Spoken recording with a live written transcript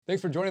Thanks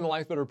for joining the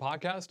Life Better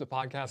podcast, a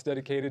podcast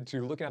dedicated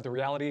to looking at the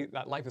reality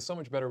that life is so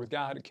much better with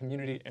God,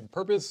 community, and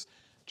purpose.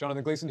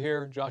 Jonathan Gleason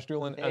here, Josh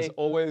Doolin, as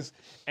always.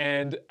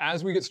 And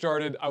as we get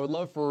started, I would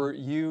love for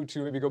you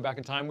to maybe go back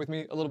in time with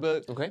me a little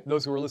bit. Okay.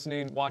 Those who are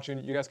listening,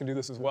 watching, you guys can do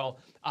this as well.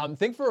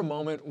 Think for a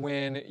moment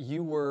when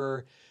you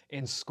were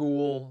in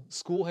school.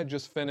 School had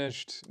just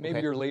finished. Maybe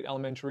Okay. you're late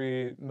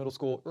elementary, middle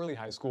school, early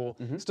high school,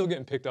 still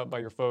getting picked up by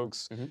your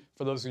folks.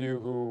 For those of you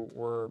who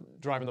were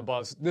driving the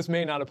bus, this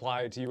may not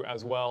apply to you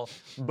as well,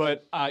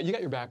 but you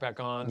got your backpack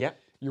on. Yep.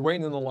 You're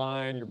waiting in the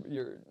line.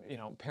 Your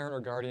parent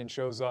or guardian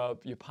shows up.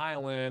 You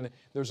pile in.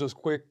 There's those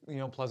quick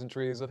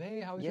pleasantries of,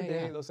 hey, how was your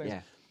day? Those things.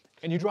 Yeah.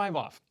 And you drive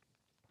off.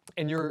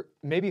 And you're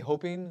maybe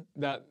hoping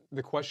that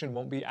the question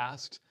won't be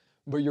asked,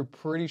 but you're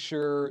pretty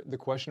sure the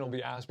question will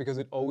be asked because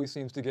it always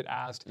seems to get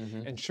asked.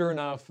 And sure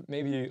enough,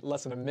 maybe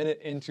less than a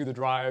minute into the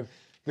drive,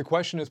 the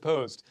question is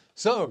posed.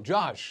 So,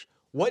 Josh,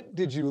 what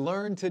did you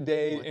learn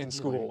today in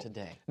school?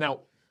 Today? Now,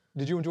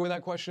 did you enjoy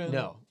that question?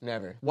 No,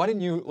 never. Why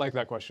didn't you like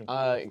that question?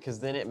 Because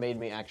then it made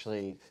me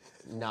actually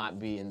not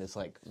be in this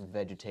like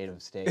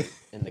vegetative state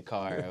in the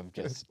car of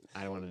just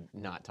I don't want to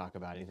not talk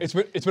about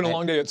anything. It's been a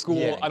long day at school.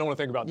 yeah. I don't want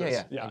to think about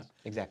this. Yeah.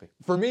 Exactly.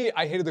 For me,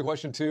 I hated the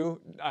question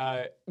too.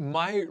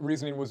 My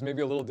reasoning was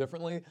maybe a little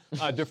different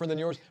than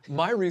yours.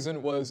 My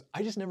reason was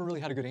I just never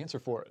really had a good answer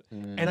for it.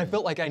 And I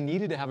felt like I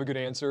needed to have a good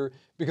answer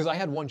because I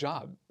had one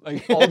job.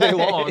 Like all day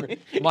long,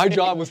 my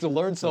job was to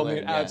learn something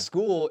at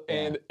school.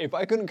 And if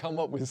I couldn't come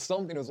up with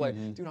something, it was like,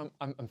 dude,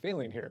 I'm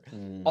failing here.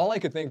 All I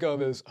could think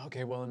of is,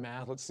 okay, well in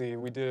math, let's see,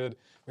 we did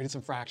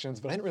some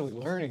fractions, but I didn't really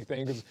learn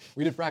anything because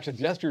we did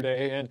fractions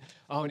yesterday. And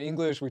in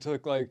English, we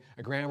took like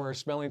a grammar,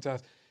 spelling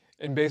test.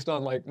 And based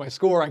on like my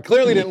score, I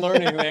clearly didn't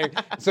learn anything.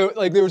 So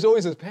like there was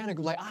always this panic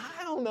of like,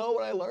 I don't know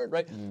what I learned,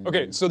 right?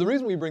 Okay, so the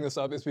reason we bring this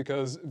up is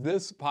because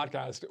this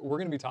podcast, we're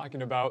gonna be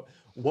talking about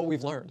what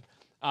we've learned.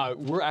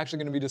 We're actually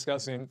going to be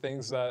discussing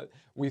things that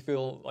we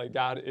feel like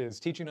God is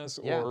teaching us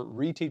or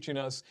reteaching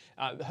us,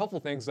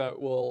 helpful things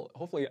that will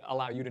hopefully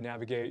allow you to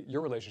navigate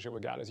your relationship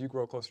with God as you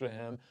grow closer to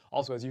Him,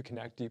 also as you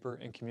connect deeper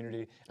in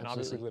community, and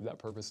obviously live that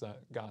purpose that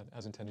God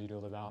has intended you to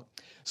live out.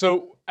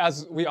 So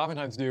as we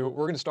oftentimes do,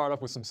 we're going to start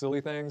off with some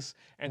silly things,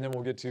 and then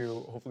we'll get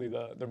to hopefully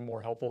the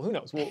more helpful. Who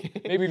knows? Maybe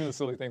even the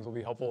silly things will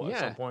be helpful at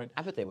some point.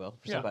 I bet they will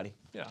for somebody.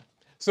 Yeah.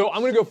 So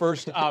I'm going to go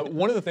first.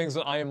 One of the things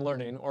that I am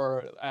learning,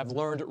 or I've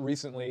learned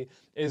recently,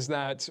 is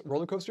that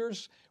roller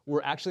coasters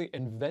were actually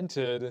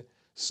invented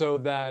so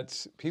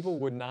that people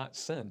would not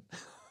sin.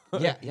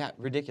 Yeah,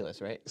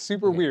 ridiculous, right?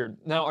 Super weird.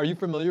 Now, are you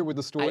familiar with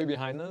the story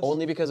behind this?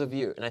 Only because of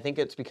you, and I think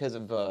it's because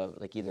of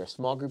like either a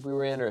small group we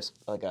were in or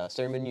like a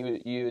sermon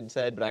you had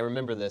said. But I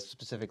remember this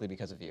specifically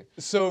because of you.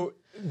 So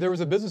there was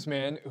a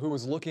businessman who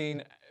was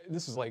looking.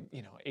 This is like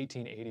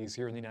 1880s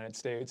here in the United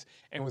States,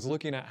 and was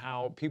looking at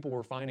how people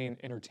were finding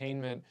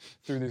entertainment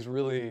through these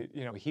really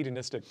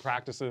hedonistic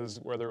practices,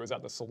 whether it was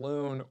at the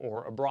saloon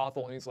or a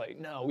brothel. And he's like,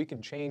 no, we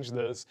can change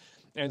this.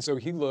 And so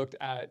he looked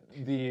at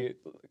the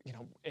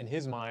in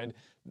his mind,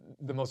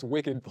 the most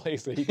wicked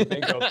place that he could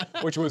think of,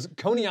 which was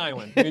Coney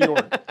Island, New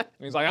York. And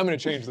he's like, I'm going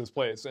to change this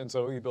place. And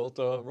so he built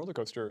a roller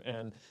coaster.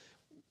 And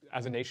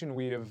as a nation,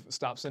 we have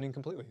stopped sinning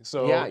completely.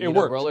 So it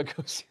worked. Roller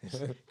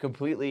coasters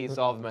completely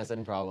solved my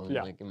sin problem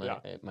like in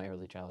my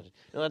early childhood.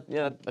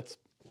 That's.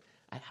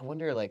 I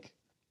wonder, like,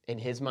 in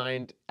his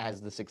mind,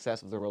 as the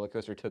success of the roller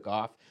coaster took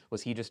off,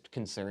 was he just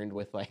concerned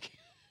with like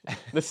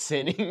the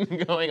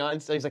sinning going on?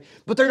 So he's like,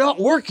 but they're not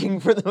working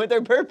for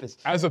their purpose.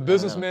 As a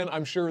businessman,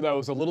 I'm sure that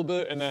was a little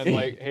bit, and then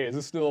like, hey, is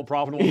this still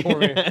profitable for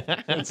me?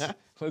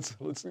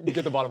 Let's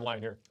get the bottom line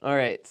here. All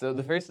right. So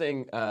the first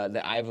thing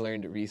that I've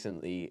learned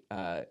recently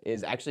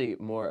is actually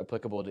more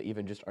applicable to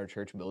even just our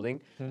church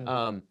building.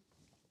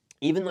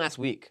 Even last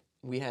week,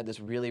 we had this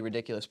really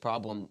ridiculous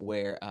problem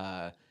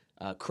where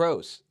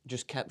crows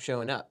just kept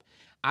showing up.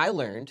 I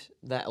learned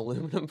that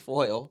aluminum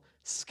foil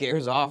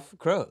scares off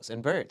crows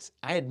and birds.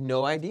 I had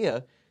no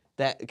idea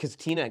that, because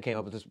Tina came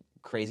up with this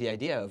crazy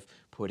idea of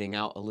putting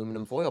out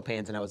aluminum foil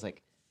pans, and I was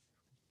like,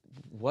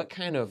 what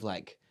kind of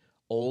like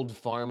old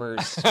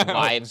farmer's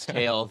wives'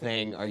 tale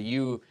thing are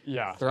you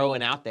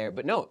throwing out there?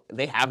 But no,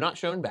 they have not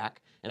shown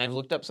back. And I've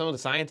looked up some of the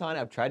science on it.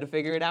 I've tried to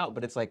figure it out,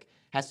 but it's like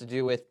has to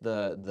do with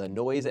the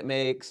noise it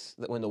makes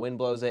when the wind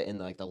blows it and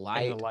like the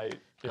light. And the light.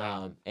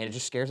 Yeah. And it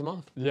just scares them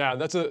off. Yeah,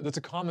 that's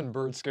a common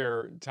bird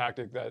scare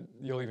tactic that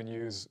you'll even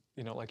use.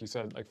 Like you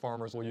said, like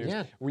farmers will use.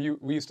 Yeah. We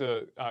used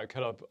to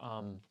cut up.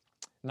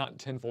 Not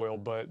tinfoil,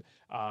 but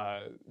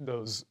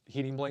those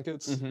heating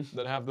blankets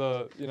that have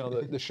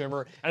the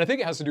shimmer. And I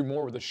think it has to do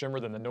more with the shimmer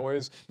than the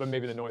noise, but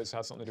maybe the noise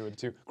has something to do with it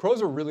too.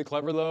 Crows are really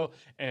clever though,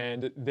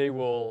 and they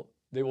will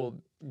they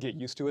will get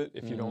used to it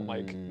if you don't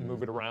like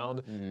move it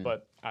around.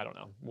 But I don't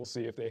know. We'll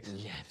see if they.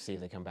 Yeah, see if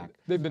they come back.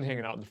 They've been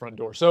hanging out in the front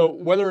door, so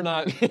whether or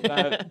not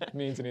that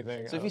means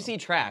anything. So if you see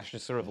trash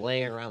just sort of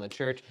laying around the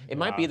church, it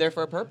might be there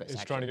for a purpose.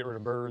 It's trying to get rid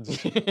of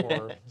birds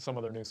or some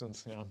other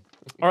nuisance. Yeah.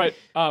 All right.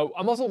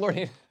 I'm also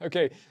learning.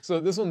 Okay, so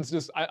this one's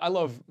just. I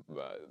love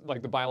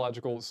like the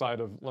biological side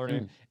of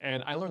learning,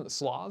 and I learned that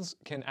sloths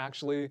can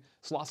actually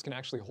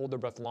hold their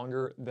breath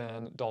longer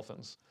than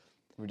dolphins.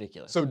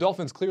 Ridiculous. So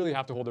dolphins clearly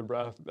have to hold their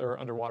breath. They're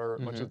underwater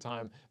much of the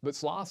time, but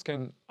sloths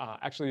can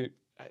actually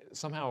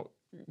somehow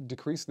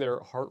decrease their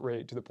heart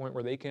rate to the point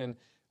where they can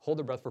hold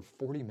their breath for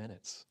 40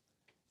 minutes.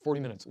 40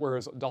 minutes,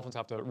 whereas dolphins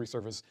have to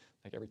resurface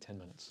like every 10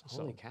 minutes.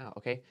 Holy cow.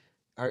 Okay.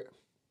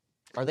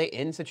 Are they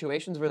in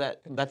situations where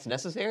that's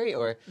necessary,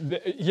 or?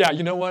 Yeah,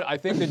 you know what? I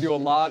think they do a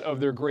lot of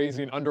their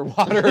grazing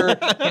underwater,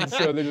 and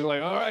so they're just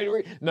like, all right,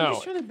 no. I'm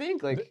just trying to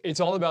think, like, it's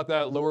all about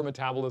that lower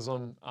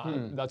metabolism.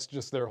 That's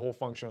just their whole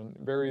function.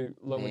 Very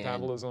low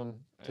metabolism.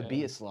 To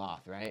be a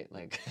sloth, right?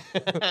 Like,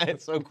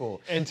 it's so cool.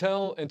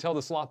 Until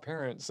the sloth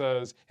parent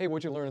says, hey,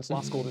 what'd you learn in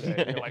sloth school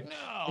today? And you're like,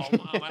 no,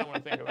 Mom, I don't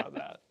want to think about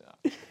that.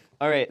 Yeah.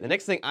 All right, the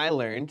next thing I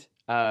learned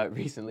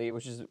recently,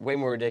 which is way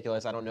more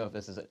ridiculous, I don't know if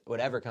this would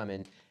ever come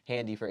in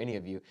handy for any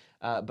of you,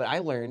 but I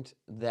learned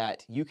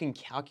that you can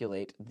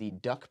calculate the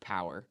duck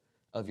power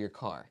of your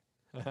car.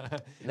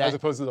 As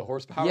opposed to the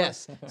horsepower?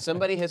 Yes,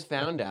 somebody has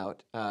found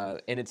out,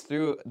 and it's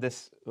through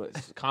this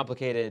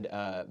complicated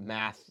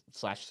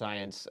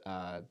math/science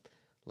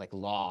like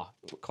law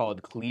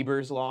called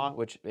Kleber's law,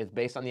 which is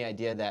based on the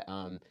idea that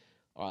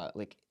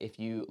like if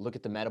you look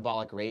at the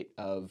metabolic rate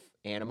of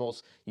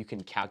animals, you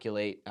can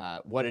calculate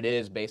what it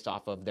is based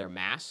off of their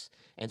mass.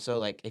 And so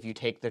like if you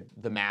take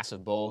the mass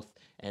of both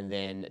and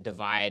then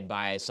divide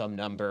by some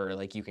number,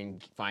 like you can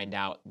find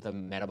out the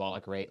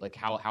metabolic rate, like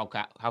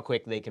how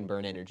quick they can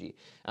burn energy.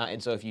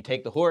 And so if you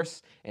take the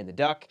horse and the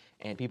duck,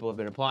 and people have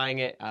been applying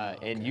it,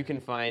 and you can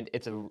find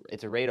it's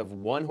a rate of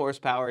 1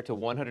 horsepower to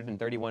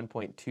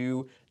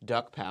 131.2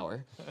 duck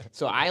power.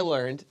 So I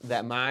learned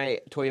that my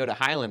Toyota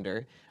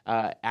Highlander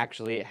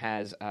actually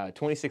has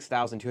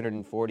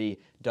 26,240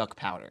 duck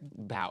power.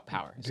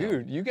 So,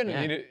 dude, you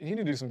need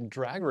to do some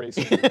drag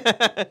racing.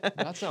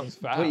 That sounds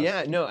fast. But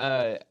yeah, no,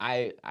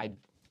 I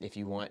if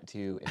you want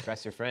to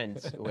impress your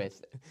friends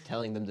with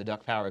telling them the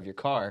duck power of your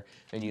car,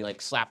 and you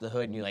like slap the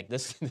hood and you're like,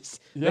 this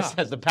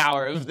has the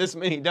power of this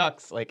many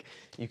ducks, like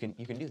you can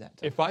do that.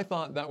 So. If I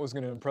thought that was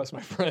going to impress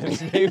my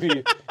friends,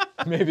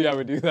 maybe I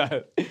would do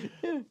that.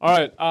 All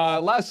right,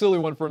 last silly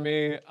one for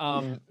me.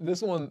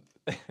 This one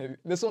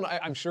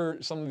I'm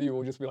sure some of you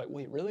will just be like,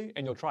 wait, really?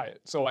 And you'll try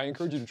it. So I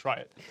encourage you to try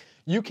it.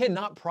 You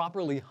cannot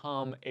properly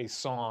hum a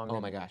song. Oh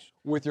my gosh.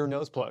 With your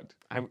nose plugged.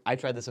 I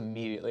tried this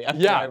immediately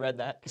after I read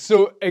that.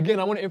 So again,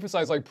 I want to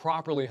emphasize like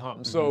properly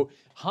hum. So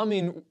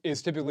humming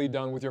is typically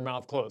done with your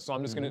mouth closed. So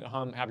I'm just going to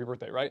hum Happy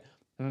Birthday, right?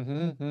 As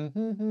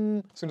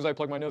soon as I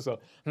plug my nose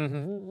up.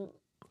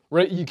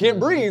 Right? You can't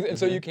breathe, and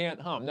so you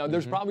can't hum. Now,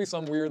 there's probably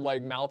some weird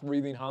like mouth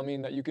breathing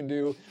humming that you can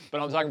do,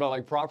 but I'm talking about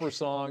like proper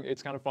song.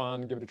 It's kind of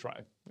fun. Give it a try.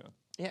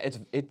 Yeah,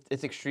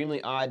 it's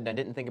extremely odd, and I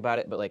didn't think about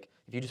it, but like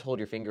if you just hold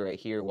your finger right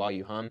here while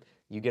you hum,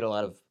 you get a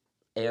lot of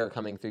air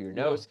coming through your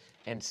nose,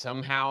 and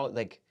somehow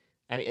like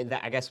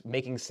I guess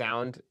making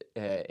sound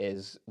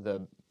is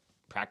the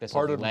practice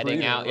part of letting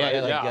breathing, out.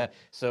 Right?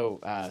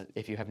 So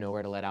if you have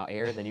nowhere to let out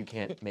air, then you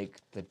can't make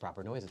the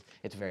proper noises.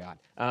 It's very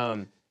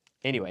odd.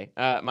 Anyway,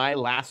 my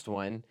last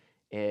one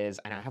is,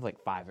 and I have like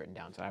 5 written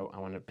down, so I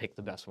want to pick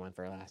the best one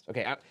for last.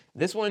 Okay,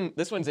 this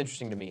one's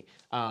interesting to me,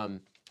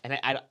 and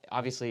I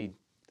obviously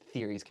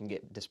theories can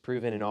get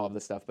disproven and all of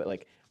this stuff, but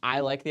like I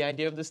like the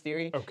idea of this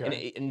theory,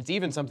 okay. and it's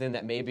even something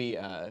that maybe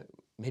a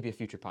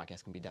future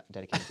podcast can be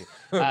dedicated to.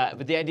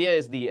 But the idea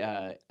is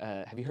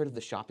have you heard of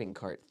the shopping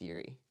cart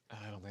theory?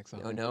 I don't think so.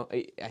 No,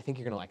 I think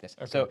you're gonna like this.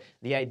 Okay. So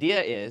the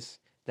idea is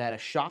that a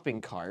shopping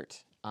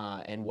cart,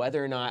 and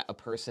whether or not a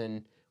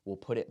person will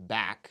put it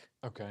back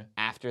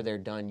after they're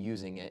done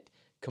using it,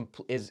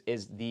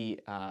 is the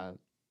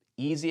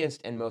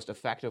easiest and most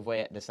effective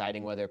way at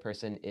deciding whether a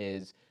person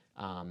is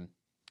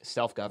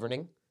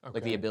self-governing,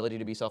 like the ability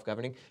to be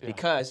self-governing,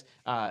 because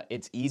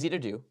it's easy to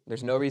do.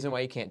 There's no reason why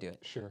you can't do it.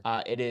 Sure.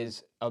 It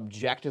is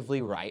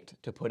objectively right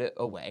to put it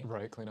away.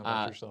 Right, clean up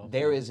after yourself.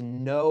 There is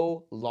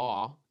no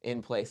law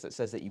in place that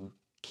says that you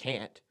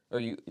can't, or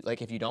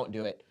if you don't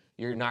do it,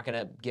 you're not going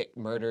to get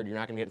murdered, you're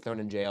not going to get thrown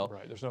in jail.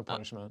 Right, there's no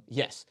punishment.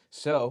 Yes.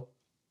 So,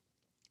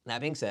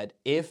 that being said,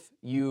 if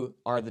you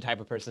are the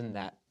type of person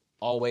that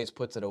always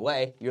puts it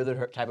away, you're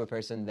the type of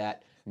person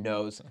that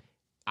knows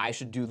I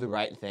should do the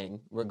right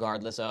thing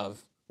regardless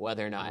of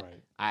whether or not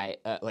I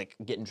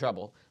get in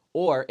trouble.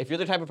 Or if you're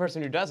the type of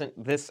person who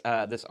doesn't, this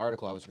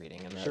article I was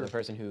reading, and the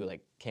person who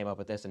like came up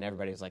with this, and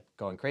everybody's like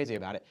going crazy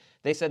about it.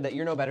 They said that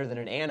you're no better than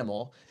an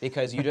animal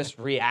because you just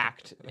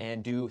react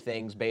and do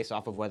things based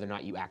off of whether or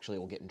not you actually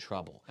will get in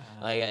trouble.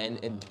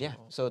 And yeah,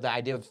 so the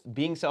idea of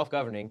being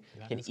self-governing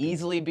can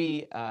easily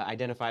be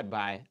identified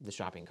by the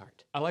shopping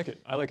cart. I like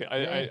it. I like it.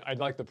 I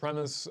like the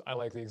premise. I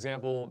like the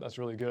example. That's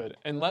really good.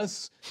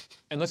 Unless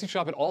you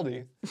shop at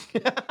Aldi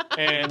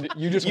and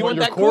you just want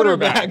your that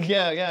quarterback.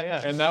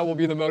 Yeah. And that will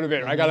be the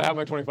motivator. I got to have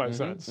my 25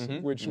 cents,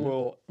 which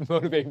will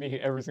motivate me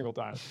every single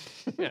time.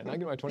 Yeah, not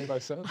get my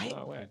 25 cents?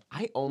 No way.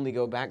 I only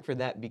go back for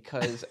that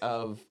because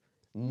of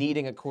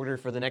needing a quarter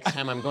for the next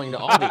time I'm going to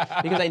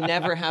Aldi because I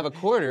never have a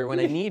quarter when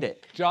I need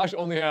it. Josh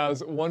only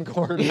has one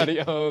quarter that he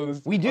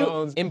owes. We do.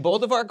 Owns. In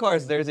both of our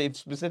cars, there's a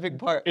specific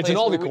part. It's an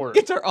Aldi quarter.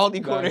 It's our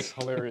Aldi quarter. That's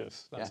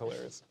hilarious. That's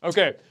hilarious.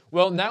 Okay,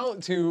 well, now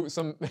to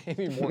some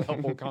maybe more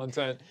helpful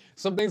content,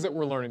 some things that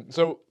we're learning.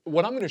 So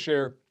what I'm going to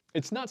share,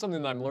 it's not something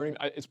that I'm learning.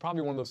 It's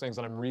probably one of those things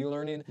that I'm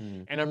relearning,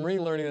 and I'm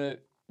relearning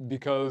it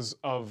because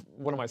of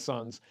one of my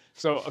sons.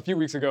 So a few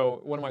weeks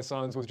ago, one of my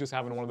sons was just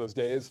having one of those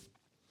days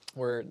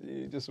where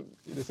he just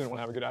didn't want to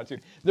have a good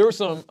attitude. There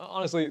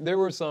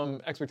were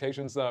some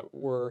expectations that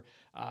were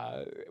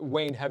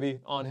weighing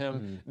heavy on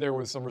him. There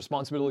was some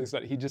responsibilities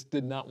that he just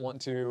did not want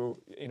to,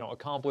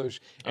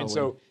 accomplish. And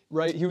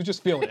he was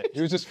just feeling it.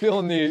 He was just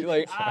feeling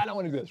I don't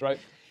want to do this, right?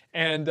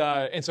 And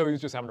so he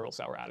was just having a real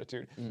sour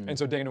attitude. And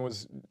so Dana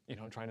was,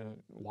 trying to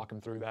walk him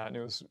through that.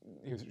 And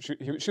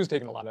she was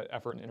taking a lot of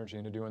effort and energy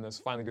into doing this.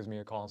 Finally gives me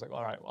a call. I was like,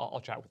 all right,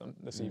 I'll chat with him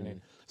this evening.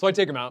 So I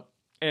take him out.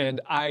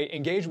 And I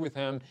engage with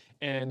him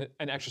in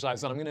an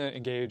exercise that I'm going to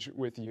engage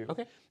with you.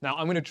 Okay. Now,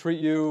 I'm going to treat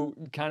you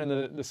kind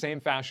of in the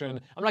same fashion.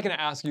 I'm not going to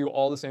ask you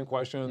all the same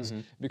questions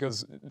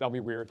because that'll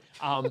be weird.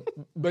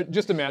 But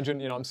just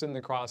imagine, I'm sitting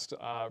across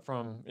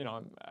from,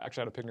 I'm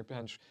actually at a picnic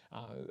bench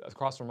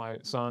across from my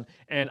son,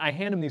 and I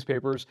hand him these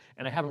papers,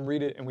 and I have him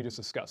read it, and we just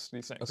discuss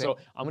these things. Okay. So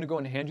I'm going to go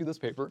and hand you this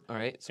paper. All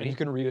right, sweet. And you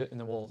can read it, and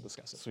then we'll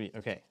discuss it. Sweet,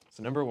 okay.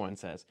 So number 1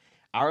 says,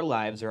 our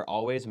lives are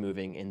always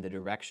moving in the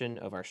direction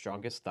of our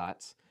strongest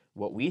thoughts.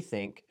 What we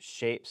think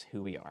shapes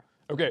who we are.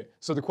 Okay,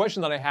 so the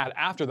question that I had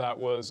after that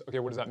was, okay,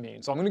 what does that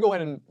mean? So I'm going to go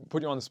ahead and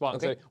put you on the spot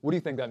and say, what do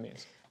you think that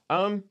means?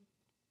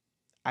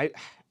 I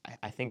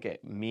think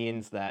it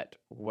means that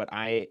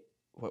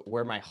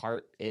where my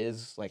heart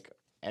is, like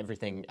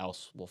everything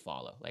else will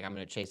follow. Like I'm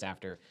going to chase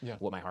after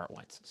what my heart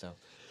wants. So.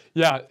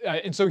 Yeah,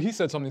 and so he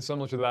said something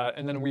similar to that,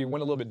 and then we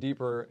went a little bit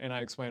deeper, and I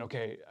explained,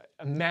 okay,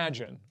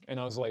 imagine, and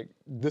I was like,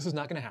 this is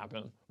not going to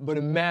happen, but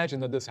imagine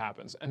that this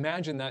happens.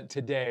 Imagine that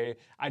today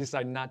I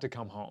decide not to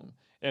come home,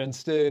 and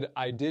instead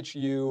I ditch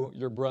you,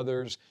 your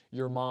brothers,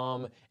 your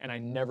mom, and I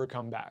never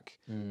come back.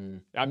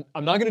 I'm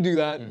not going to do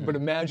that, but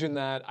imagine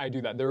that I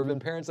do that. There have been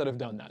parents that have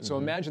done that, so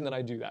imagine that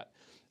I do that.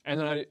 And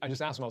then I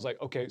just asked him, I was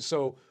like, okay,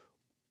 so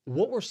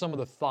what were some of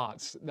the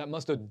thoughts that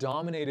must have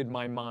dominated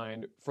my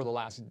mind for the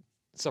last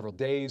several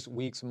days,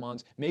 weeks,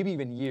 months, maybe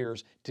even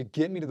years to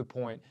get me to the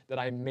point that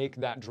I make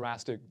that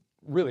drastic,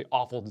 really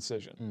awful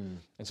decision?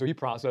 And so he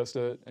processed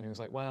it, and he was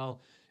like, well,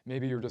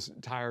 maybe you're just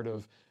tired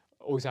of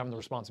always having the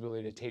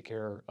responsibility to take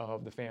care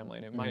of the family,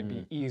 and it might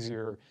be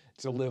easier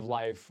to live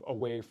life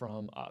away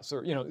from us,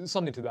 or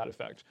something to that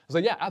effect. I was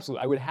like, yeah,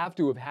 absolutely. I would have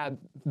to have had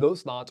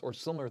those thoughts or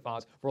similar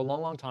thoughts for a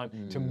long, long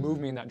time to move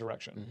me in that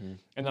direction.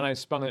 And then I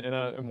spun it in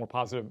a more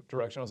positive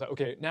direction. I was like,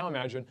 okay, now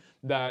imagine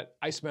that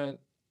I spent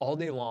all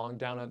day long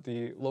down at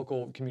the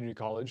local community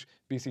college,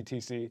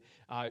 BCTC,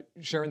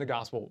 sharing the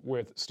gospel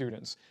with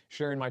students,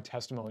 sharing my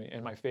testimony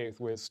and my faith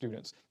with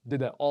students.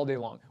 Did that all day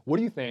long. What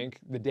do you think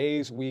the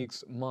days,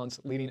 weeks, months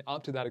leading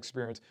up to that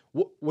experience,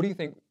 what do you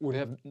think would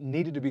have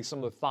needed to be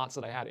some of the thoughts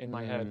that I had in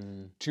my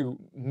head to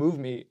move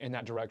me in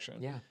that direction?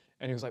 Yeah.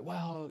 And he was like,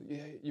 well,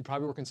 you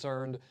probably were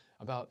concerned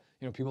about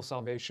people's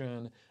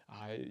salvation.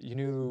 You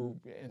knew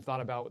and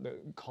thought about the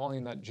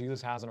calling that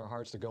Jesus has in our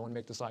hearts to go and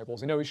make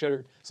disciples. He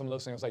shared some of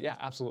those things. I was like, yeah,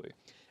 absolutely.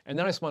 And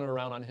then I spun it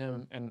around on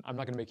him, and I'm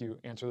not going to make you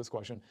answer this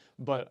question,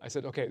 but I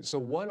said, okay, so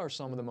what are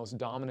some of the most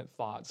dominant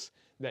thoughts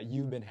that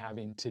you've been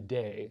having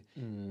today,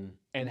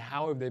 and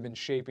how have they been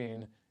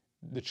shaping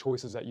the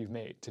choices that you've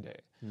made today?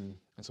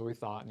 And so we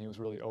thought, and he was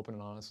really open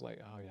and honest, like,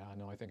 oh yeah,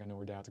 no, I think I know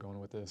where Dad's going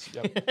with this.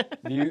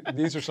 Yep.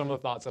 These are some of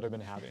the thoughts that I've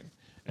been having.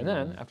 And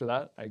then after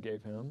that, I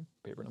gave him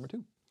paper number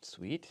 2.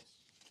 Sweet.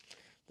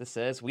 This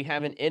says, we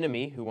have an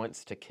enemy who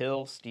wants to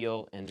kill,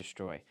 steal, and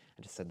destroy.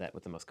 I just said that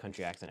with the most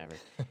country accent ever.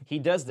 He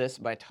does this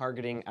by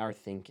targeting our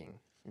thinking.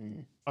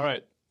 All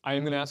right, I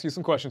am going to ask you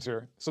some questions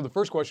here. So the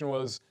first question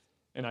was,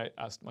 and I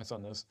asked my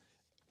son this,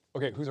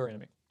 okay, who's our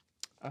enemy?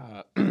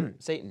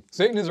 Satan.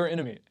 Satan is our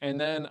enemy. And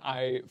then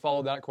I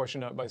followed that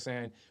question up by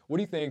saying, what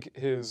do you think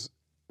his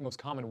most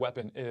common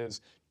weapon is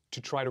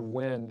to try to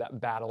win that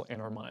battle in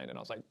our mind? And I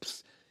was like,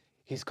 psst,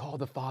 he's called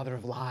the father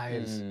of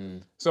lies.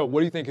 So what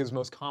do you think his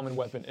most common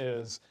weapon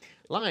is?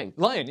 Lying.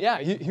 Lying,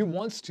 yeah. He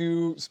wants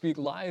to speak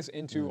lies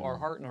into our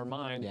heart and our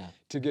mind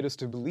to get us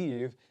to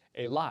believe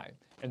a lie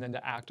and then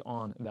to act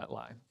on that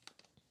lie.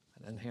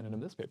 And then handed him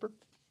this paper.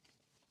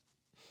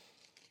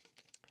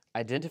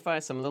 Identify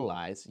some of the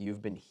lies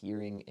you've been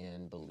hearing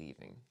and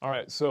believing. All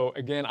right, so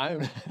again,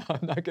 I'm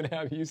not going to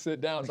have you sit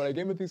down, but I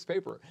gave him a piece of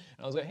paper.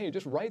 And I was like, hey,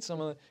 just write some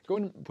of the, go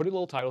ahead and put a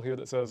little title here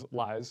that says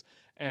lies,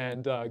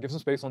 and give some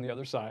space on the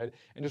other side,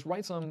 and just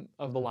write some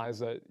of the lies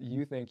that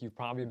you think you've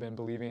probably been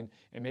believing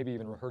and maybe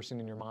even rehearsing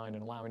in your mind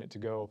and allowing it to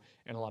go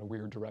in a lot of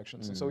weird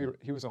directions. And so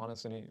he was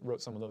honest, and he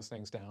wrote some of those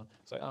things down.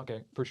 So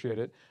okay, appreciate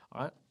it.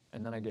 All right,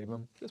 and then I gave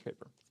him this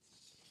paper.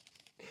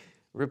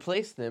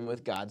 Replace them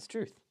with God's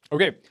truth.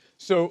 Okay,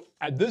 so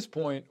at this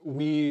point,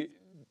 we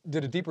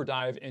did a deeper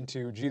dive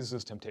into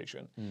Jesus'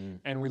 temptation.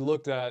 And we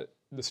looked at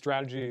the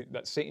strategy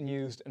that Satan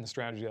used and the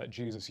strategy that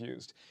Jesus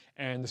used.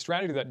 And the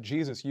strategy that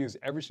Jesus used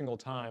every single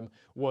time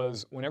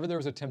was whenever there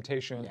was a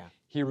temptation,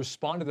 he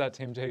responded to that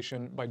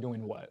temptation by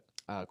doing what?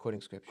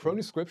 Quoting scripture.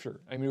 Quoting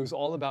scripture. I mean, it was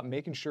all about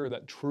making sure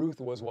that truth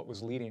was what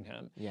was leading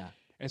him. Yeah.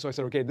 And so I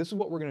said, okay, this is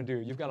what we're going to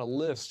do. You've got a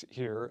list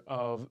here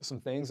of some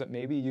things that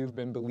maybe you've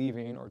been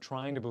believing or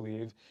trying to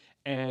believe.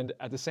 And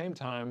at the same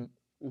time,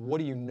 what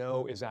do you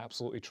know is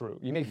absolutely true?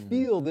 You may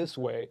feel this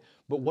way,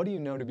 but what do you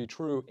know to be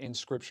true in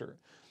Scripture?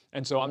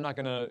 And so I'm not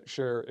going to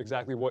share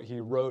exactly what he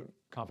wrote,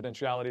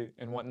 confidentiality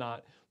and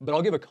whatnot, but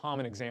I'll give a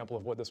common example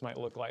of what this might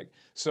look like.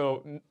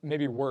 So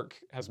maybe work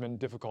has been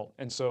difficult.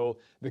 And so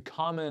the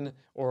common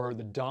or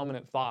the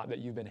dominant thought that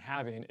you've been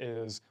having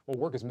is, well,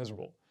 work is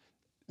miserable.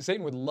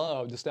 Satan would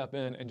love to step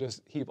in and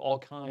just heap all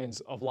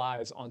kinds of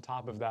lies on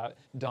top of that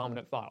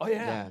dominant thought. Oh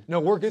yeah, no,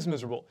 work is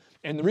miserable.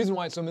 And the reason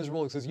why it's so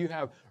miserable is because you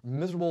have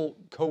miserable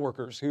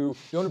coworkers who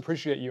don't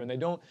appreciate you and they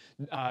don't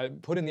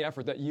put in the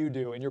effort that you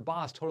do. And your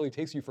boss totally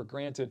takes you for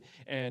granted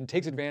and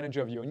takes advantage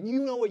of you. And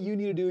you know what you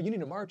need to do. You need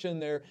to march in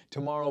there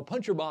tomorrow,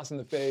 punch your boss in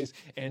the face,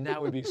 and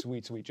that would be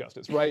sweet, sweet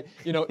justice, right?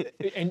 You know,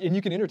 and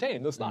you can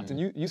entertain those thoughts. And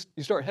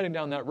you start heading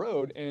down that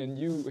road and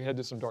you head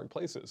to some dark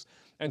places.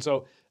 And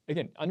so,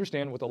 again,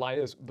 understand what the lie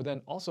is, but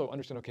then also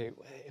understand, okay,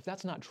 if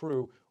that's not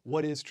true,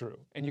 what is true?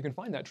 And you can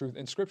find that truth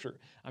in Scripture.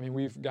 I mean,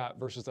 we've got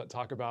verses that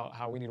talk about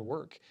how we need to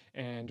work,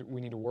 and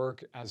we need to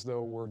work as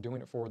though we're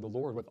doing it for the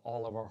Lord with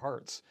all of our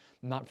hearts,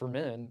 not for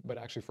men, but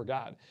actually for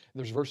God.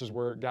 There's verses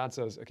where God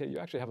says, okay, you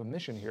actually have a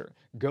mission here.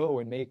 Go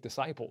and make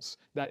disciples.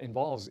 That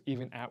involves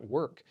even at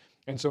work.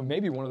 And so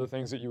maybe one of the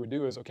things that you would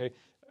do is, okay,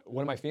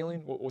 what am I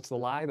feeling? What's the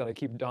lie that I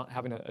keep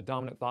having a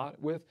dominant thought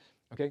with?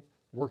 Okay,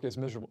 work is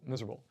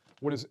miserable.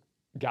 What is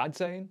God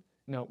saying?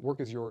 No, work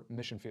is your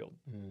mission field.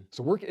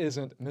 So work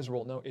isn't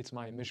miserable. No, it's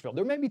my mission field.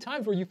 There may be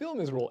times where you feel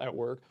miserable at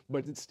work,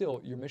 but it's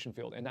still your mission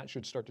field. And that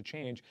should start to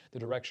change the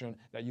direction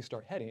that you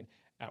start heading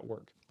at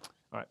work.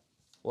 All right,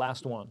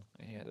 last one.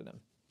 I handed him.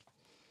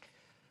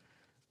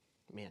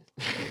 Man,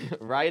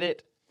 write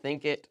it,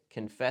 think it,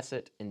 confess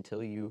it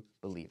until you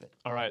believe it.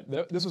 All right,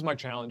 this was my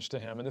challenge to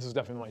him, and this is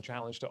definitely my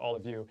challenge to all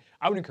of you.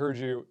 I would encourage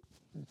you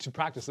to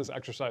practice this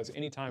exercise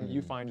anytime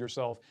you find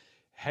yourself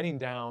heading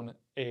down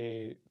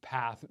a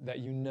path that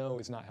you know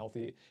is not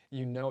healthy,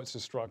 you know it's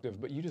destructive,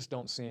 but you just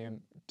can't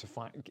seem to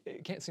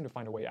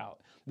find a way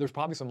out. There's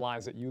probably some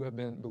lies that you have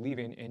been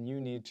believing, and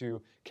you need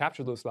to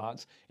capture those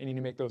thoughts, and you need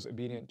to make those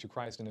obedient to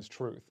Christ and His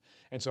truth.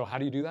 And so how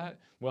do you do that?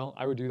 Well,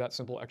 I would do that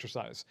simple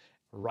exercise.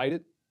 Write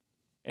it,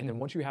 and then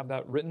once you have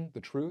that written, the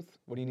truth,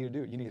 what do you need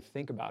to do? You need to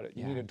think about it.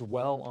 You need to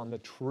dwell on the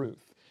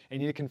truth. And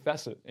you need to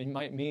confess it. It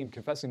might mean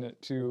confessing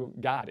it to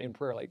God in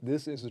prayer, like,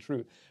 this is the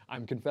truth.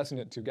 I'm confessing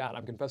it to God.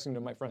 I'm confessing to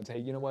my friends, hey,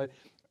 you know what?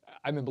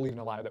 I've been believing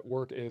a lie that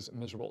work is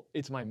miserable.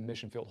 It's my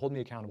mission field. Hold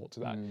me accountable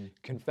to that.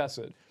 Confess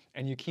it.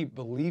 And you keep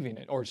believing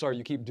it,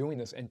 you keep doing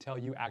this until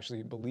you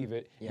actually believe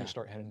it, and you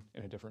start heading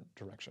in a different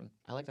direction.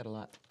 I like that a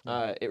lot.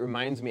 It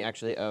reminds me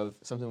actually of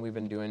something we've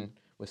been doing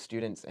with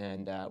students,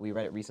 and we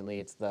read it recently.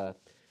 I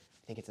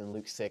think it's in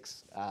Luke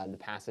 6, the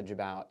passage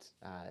about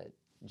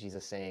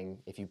Jesus saying,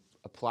 if you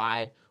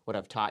apply what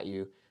I've taught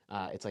you,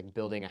 it's like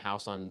building a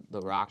house on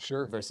the rock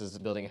versus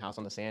building a house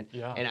on the sand.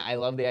 Yeah. And I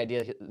love the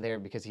idea there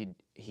because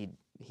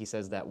he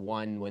says that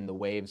one, when the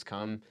waves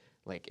come,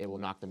 like it will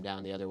knock them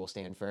down, the other will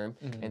stand firm.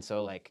 And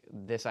so like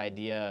this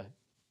idea,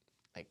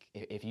 like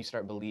if you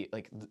start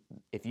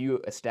if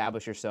you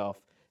establish yourself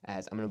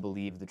as, I'm going to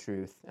believe the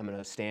truth, I'm going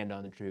to stand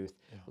on the truth,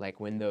 like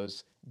when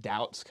those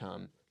doubts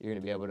come, you're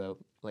going to be able to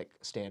like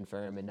stand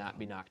firm and not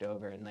be knocked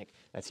over, and like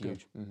that's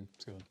huge.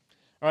 That's good.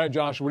 All right,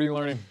 Josh, what are you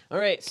learning? All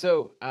right,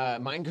 so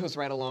mine goes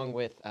right along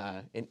with,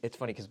 it's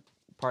funny because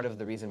part of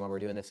the reason why we're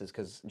doing this is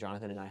because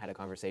Jonathan and I had a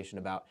conversation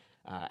about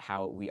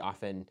how we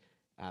often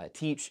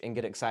teach and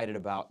get excited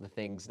about the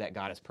things that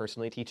God is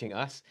personally teaching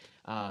us.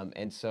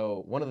 And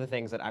so one of the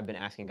things that I've been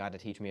asking God to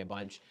teach me a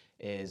bunch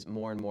is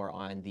more and more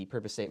on the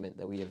purpose statement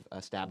that we have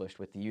established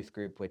with the youth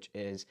group, which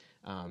is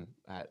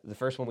the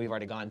first one we've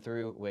already gone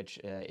through, which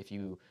if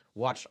you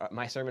watched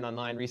my sermon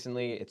online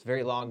recently, it's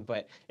very long,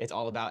 but it's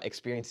all about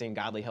experiencing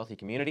godly, healthy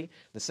community.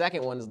 The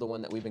second one is the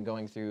one that we've been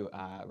going through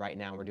right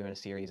now. We're doing a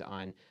series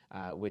on,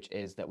 which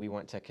is that we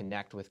want to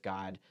connect with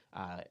God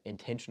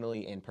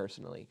intentionally and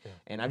personally. Yeah.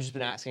 And I've just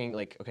been asking,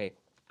 like, okay,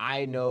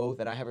 I know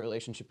that I have a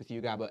relationship with you,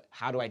 God, but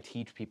how do I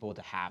teach people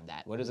to have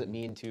that? What does it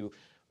mean to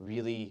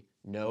really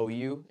know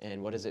you,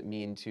 and what does it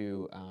mean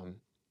to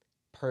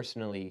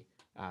personally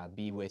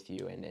be with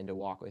you and to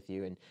walk with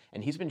you.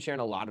 And he's been sharing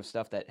a lot of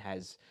stuff that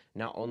has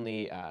not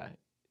only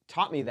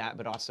taught me that,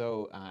 but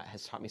also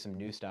has taught me some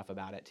new stuff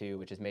about it too,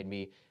 which has made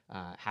me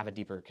have a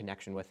deeper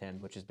connection with him,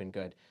 which has been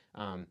good.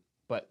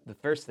 But the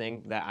first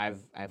thing that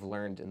I've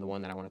learned, and the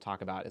one that I want to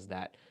talk about, is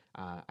that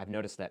I've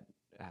noticed that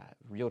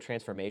real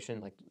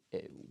transformation,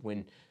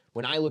 when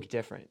I look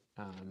different,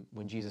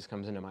 when Jesus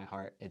comes into my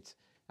heart, it's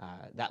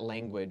that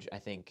language, I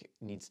think,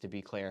 needs to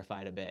be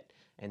clarified a bit,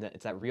 and that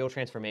it's that real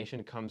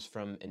transformation comes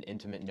from an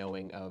intimate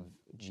knowing of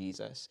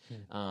Jesus.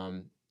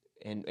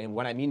 And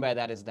what I mean by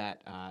that is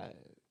that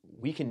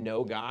we can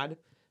know God,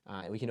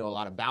 and we can know a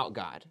lot about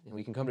God, and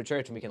we can come to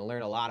church and we can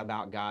learn a lot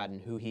about God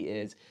and who He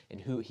is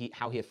and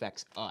how He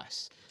affects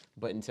us.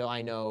 But until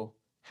I know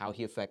how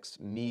He affects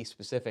me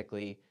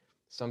specifically,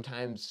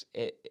 sometimes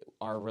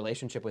our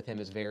relationship with Him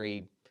is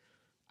very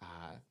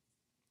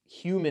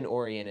human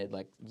oriented,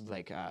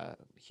 like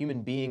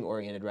human being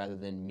oriented rather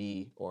than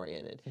me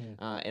oriented.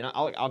 And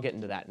I'll get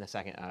into that in a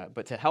second.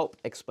 But to help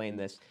explain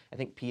this, I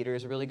think Peter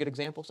is a really good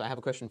example. So I have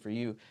a question for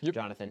you,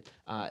 Jonathan.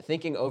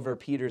 Thinking over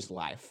Peter's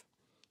life,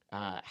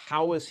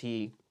 how was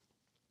he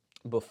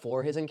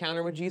before his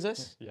encounter with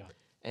Jesus? Yeah.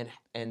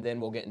 And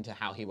then we'll get into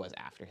how he was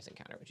after his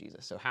encounter with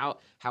Jesus. So how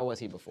was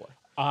he before?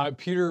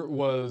 Peter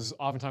was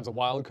oftentimes a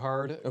wild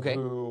card Okay.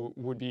 who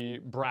would be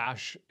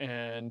brash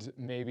and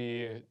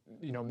maybe,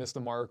 miss the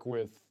mark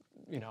with,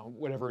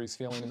 whatever he's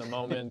feeling in the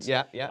moment.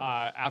 Yeah.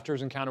 After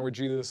his encounter with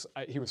Jesus,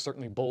 he was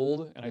certainly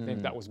bold, and I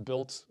think that was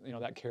built,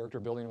 that character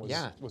building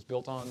was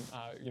built on,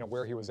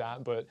 where he was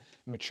at, but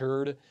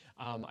matured.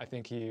 I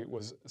think he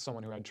was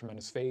someone who had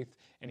tremendous faith,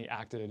 and he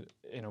acted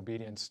in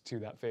obedience to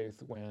that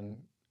faith when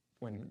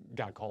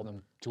God called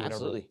him to whatever.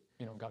 Absolutely.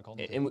 God called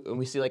him to. And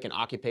we see like an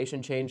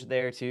occupation change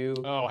there too.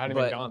 Oh, I hadn't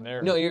even gone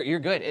there. No, you're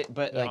good.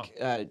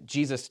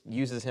 Jesus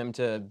uses him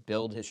to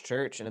build his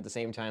church, and at the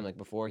same time, like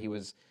before he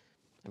was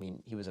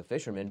a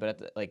fisherman,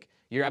 but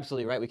you're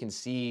absolutely right. We can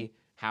see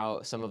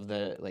how some of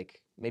the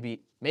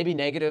maybe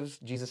negatives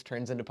Jesus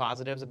turns into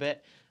positives a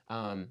bit.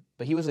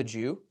 But he was a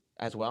Jew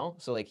as well,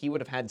 so he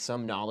would have had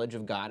some knowledge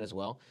of God as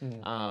well.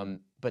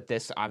 But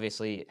this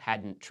obviously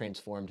hadn't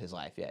transformed his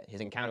life yet. His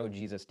encounter with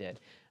Jesus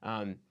did.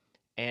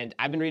 And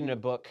I've been reading a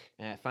book,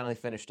 and I finally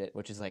finished it,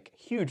 which is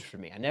huge for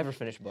me. I never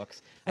finish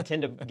books. I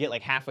tend to get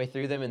halfway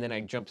through them, and then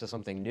I jump to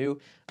something new.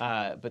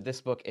 But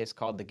this book is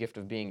called The Gift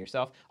of Being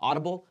Yourself.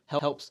 Audible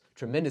helps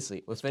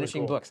tremendously with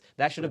finishing books.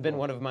 That should have been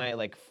one of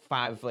my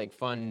 5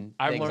 fun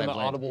I've things learned that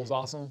Audible is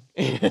awesome.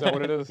 Is that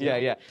what it is?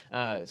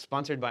 Yeah.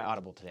 Sponsored by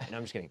Audible today. No,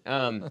 I'm just kidding.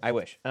 I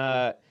wish.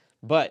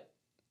 But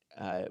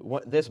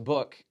this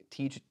book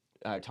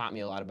taught me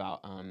a lot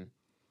about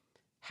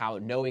how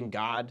knowing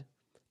God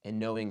and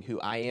knowing who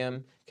I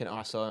am can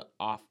also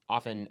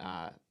often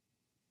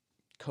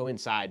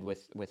coincide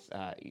with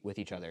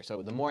each other.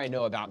 So the more I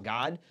know about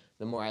God,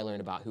 the more I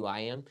learn about who I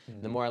am.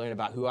 The more I learn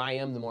about who I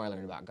am, the more I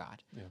learn about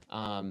God.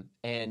 Yeah.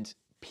 And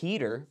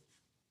Peter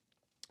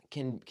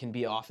can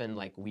be often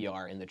like we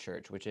are in the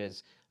church, which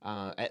is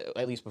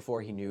at least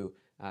before he knew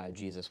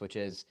Jesus, which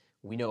is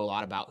we know a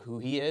lot about who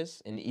he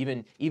is, and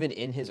even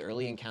in his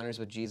early encounters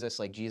with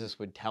Jesus, Jesus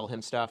would tell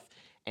him stuff,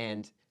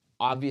 and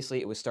obviously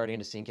it was starting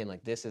to sink in,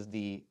 this is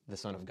the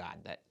Son of God,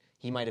 that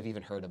he might have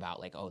even heard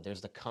about,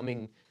 there's the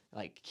coming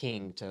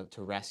king to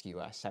rescue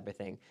us type of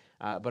thing.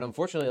 But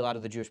unfortunately, a lot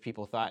of the Jewish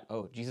people thought,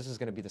 oh, Jesus is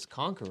going to be this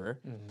conqueror.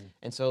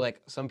 And so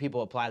some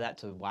people apply that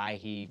to why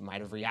he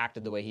might have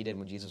reacted the way he did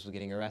when Jesus was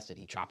getting arrested.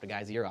 He chopped a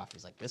guy's ear off.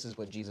 He's like, this is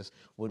what Jesus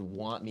would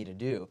want me to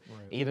do.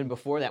 Right. Even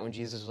before that, when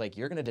Jesus was like,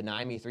 you're going to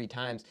deny me 3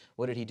 times,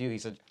 what did he do? He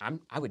said,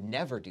 I would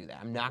never do that.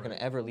 I'm not going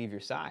to ever leave your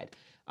side.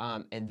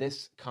 And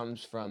this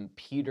comes from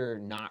Peter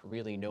not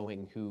really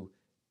knowing who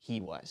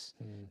he was.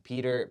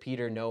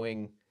 Peter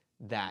knowing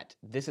that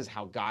this is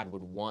how God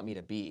would want me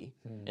to be,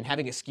 and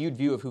having a skewed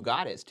view of who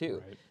God is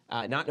too.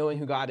 Right. Not knowing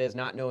who God is,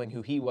 not knowing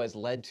who he was,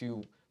 led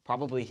to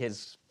probably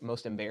his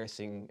most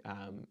embarrassing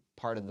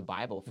part of the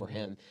Bible for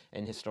him,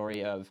 and his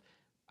story of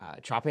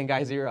chopping a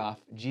guy's ear off,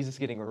 Jesus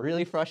getting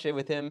really frustrated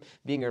with him,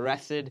 being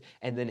arrested,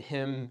 and then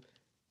him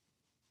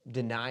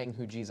denying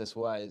who Jesus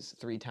was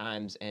 3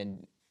 times,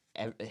 and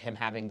him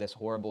having this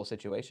horrible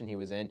situation he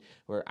was in,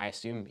 where I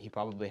assume he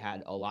probably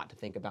had a lot to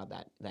think about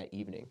that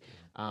evening.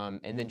 And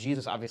then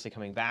Jesus obviously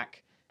coming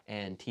back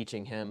and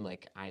teaching him,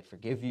 I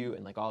forgive you,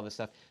 and all of this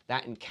stuff.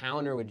 That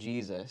encounter with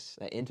Jesus,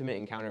 that intimate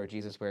encounter with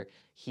Jesus, where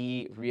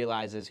he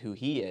realizes who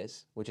he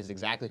is, which is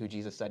exactly who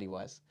Jesus said he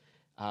was,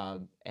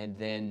 and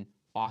then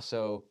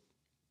also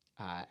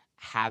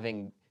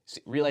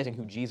realizing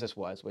who Jesus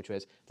was, which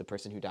was the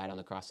person who died on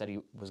the cross, said he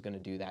was going to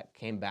do that,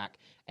 came back,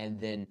 and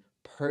then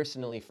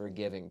personally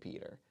forgiving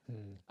Peter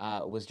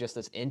was just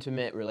this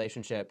intimate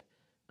relationship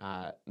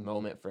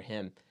moment for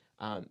him.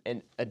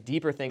 And a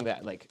deeper thing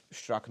that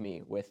struck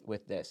me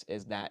with this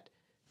is that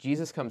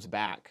Jesus comes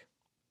back,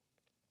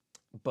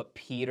 but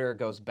Peter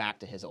goes back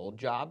to his old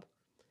job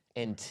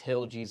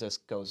until Jesus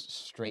goes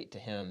straight to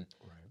him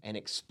and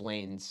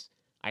explains,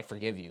 I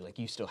forgive you,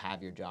 you still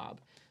have your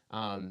job.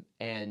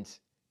 And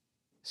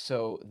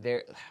So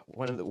there,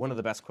 one of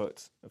the best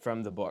quotes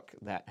from the book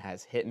that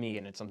has hit me,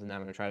 and it's something that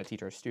I'm going to try to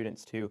teach our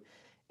students too,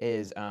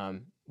 is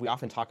we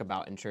often talk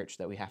about in church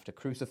that we have to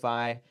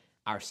crucify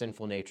our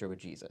sinful nature with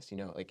Jesus. You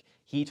know, like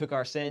he took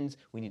our sins,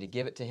 we need to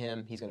give it to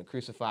him. He's going to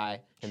crucify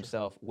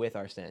himself with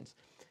our sins.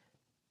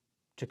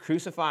 To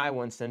crucify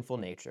one's sinful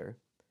nature,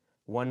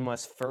 one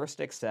must first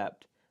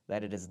accept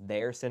that it is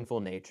their sinful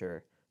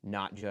nature,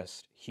 not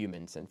just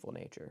human sinful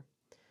nature.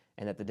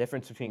 And that the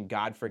difference between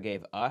God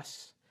forgave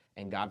us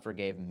and God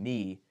forgave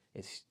me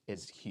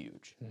is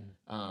huge.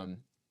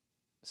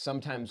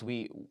 Sometimes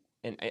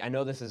and I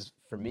know this is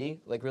for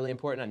me like really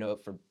important. I know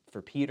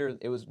for Peter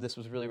this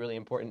was really, really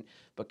important.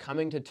 But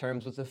coming to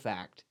terms with the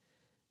fact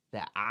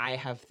that I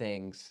have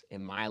things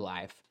in my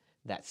life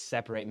that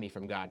separate me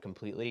from God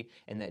completely,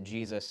 and that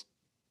Jesus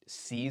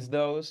sees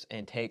those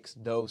and takes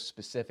those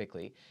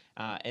specifically.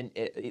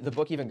 The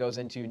book even goes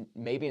into,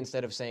 maybe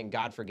instead of saying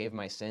God forgave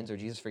my sins or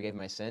Jesus forgave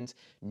my sins,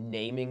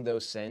 naming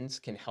those sins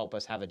can help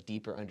us have a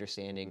deeper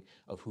understanding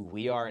of who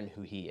we are and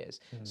who he is.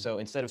 So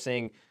instead of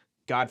saying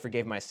God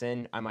forgave my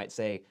sin, I might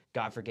say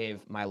God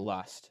forgave my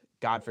lust,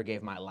 God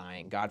forgave my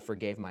lying, God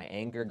forgave my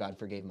anger, God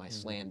forgave my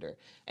slander.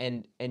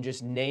 And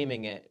just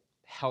naming it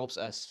helps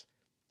us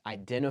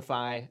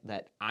identify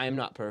that I'm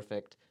not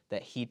perfect,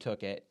 that he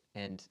took it,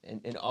 and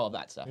all of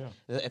that stuff,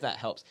 if that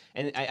helps.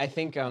 And I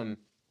think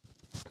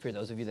for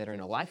those of you that are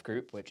in a life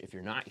group, which if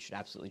you're not, you should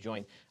absolutely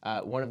join,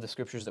 one of the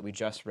scriptures that we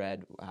just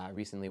read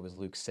recently was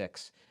Luke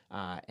 6.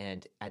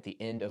 And at the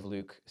end of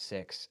Luke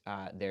 6,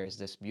 there's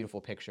this beautiful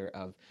picture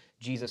of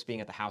Jesus being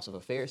at the house of a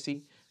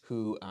Pharisee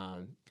who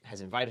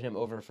has invited him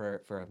over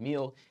for a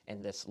meal,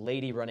 and this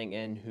lady running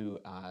in who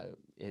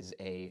is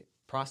a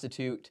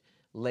prostitute,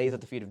 lays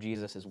at the feet of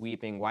Jesus, is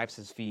weeping, wipes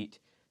his feet,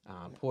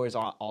 pours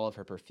all of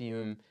her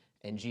perfume,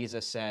 and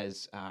Jesus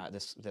says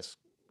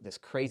this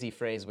crazy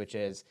phrase, which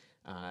is,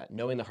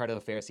 knowing the heart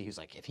of the Pharisee, who's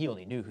like, if he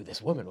only knew who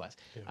this woman was.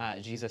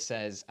 Jesus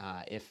says,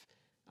 if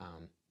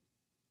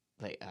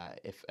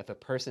a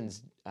person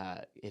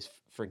is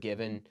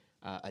forgiven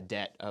a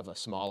debt of a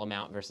small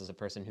amount versus a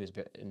person who's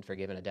been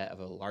forgiven a debt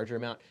of a larger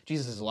amount,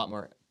 Jesus is a lot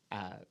more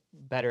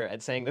better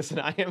at saying this than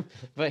I am.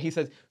 But he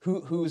says,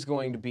 who's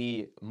going to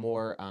be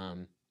more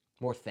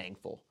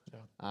thankful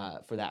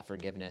for that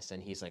forgiveness?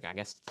 And he's like, I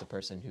guess the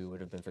person who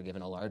would have been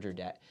forgiven a larger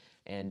debt.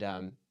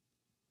 And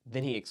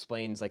then he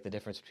explains like the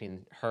difference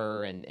between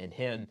her and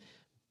him.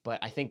 But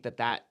I think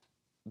that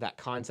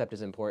concept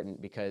is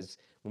important, because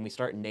when we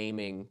start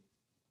naming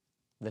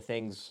the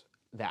things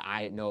that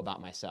I know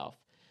about myself,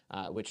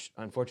 which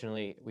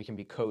unfortunately we can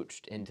be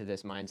coached into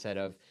this mindset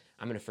of,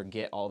 I'm going to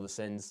forget all the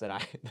sins that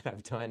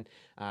I've done.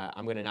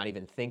 I'm going to not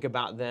even think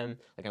about them.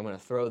 Like, I'm going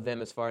to throw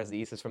them as far as the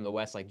east is from the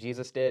west, like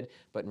Jesus did.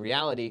 But in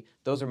reality,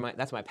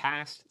 that's my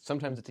past.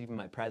 Sometimes it's even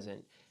my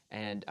present.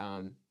 And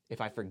if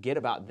I forget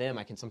about them,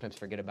 I can sometimes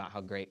forget about how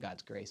great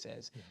God's grace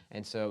is.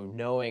 And so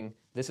knowing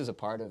this is a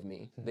part of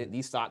me,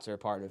 these thoughts are a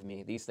part of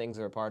me, these things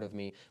are a part of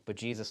me, but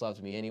Jesus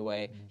loves me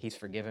anyway. He's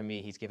forgiven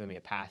me. He's given me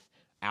a path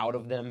out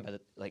of them,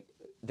 but like,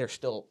 they're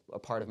still a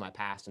part of my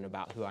past and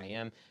about who I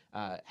am,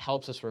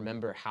 helps us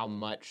remember how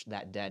much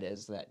that debt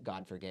is that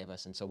God forgave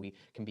us, and so we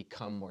can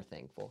become more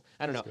thankful.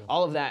 I don't know.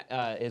 All of that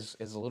is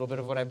a little bit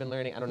of what I've been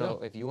learning. I don't know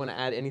if you want to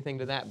add anything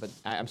to that, but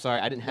I'm sorry,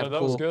 I didn't have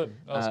that was good.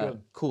 That was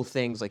good. Cool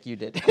things like you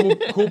did.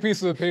 Cool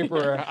piece of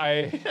paper.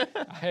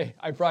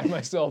 I pride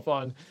myself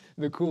on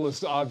the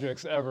coolest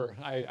objects ever.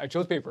 I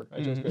chose paper.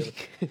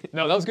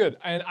 No, that was good.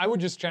 And I would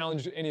just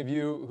challenge any of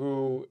you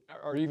who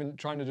are even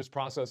trying to just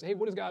process, hey,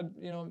 what is God,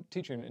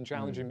 teaching and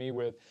challenging me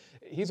with?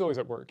 He's always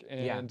at work,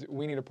 and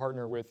we need to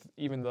partner with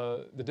even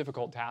the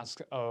difficult task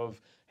of,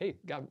 hey,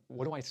 God,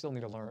 what do I still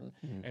need to learn?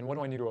 And what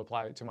do I need to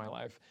apply to my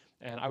life?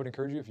 And I would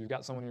encourage you, if you've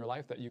got someone in your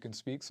life that you can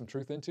speak some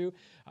truth into,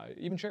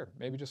 even share,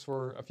 maybe just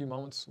for a few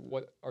moments,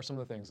 what are some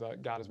of the things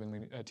that God has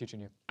been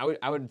teaching you?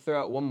 I would throw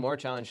out one more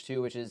challenge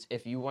too, which is,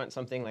 if you want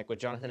something like what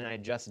Jonathan and I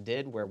just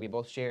did, where we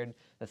both shared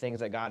the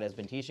things that God has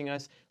been teaching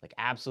us, like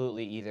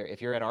absolutely either,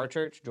 if you're at our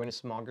church, join a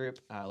small group,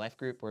 life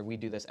group, where we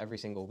do this every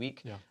single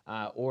week,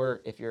 or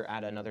if you're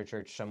at another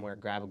church somewhere,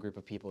 grab a group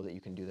of people that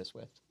you can do this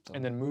with. So.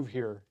 And then move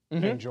here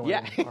and join.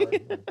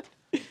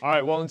 All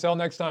right, well, until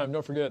next time,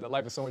 don't forget that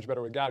life is so much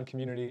better with God,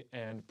 community,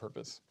 and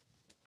purpose.